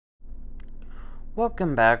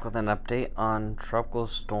Welcome back with an update on Tropical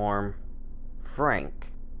Storm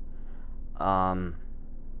Frank.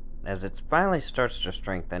 As it finally starts to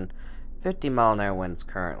strengthen, 50-mile-an-hour winds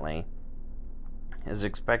currently is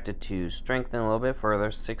expected to strengthen a little bit further,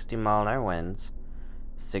 60-mile-an-hour winds,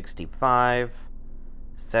 65,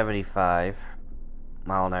 75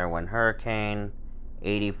 mile-an-hour wind hurricane,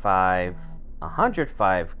 85,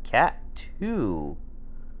 105 Cat 2.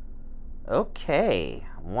 Okay,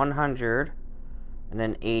 100. And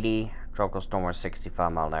then 80 tropical storm with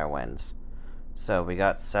 65-mile-an-hour winds. So we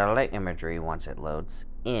got satellite imagery once it loads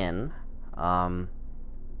in.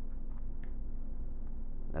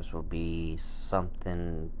 This will be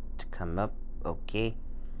something to come up. Okay,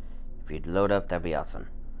 if you'd load up, that'd be awesome.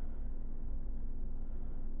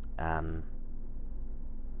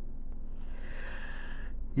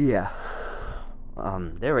 Yeah.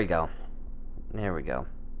 There we go. There we go.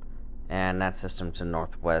 And that system to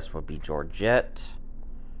northwest would be Georgette.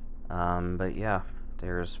 But yeah,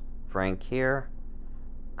 there's Frank here,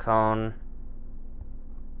 cone,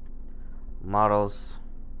 models,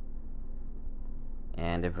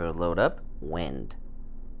 and if it would load up, wind.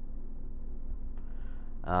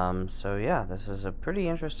 So yeah, this is a pretty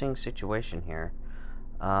interesting situation here.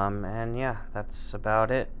 And yeah, that's about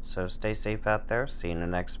it. So stay safe out there. See you in the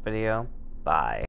next video. Bye.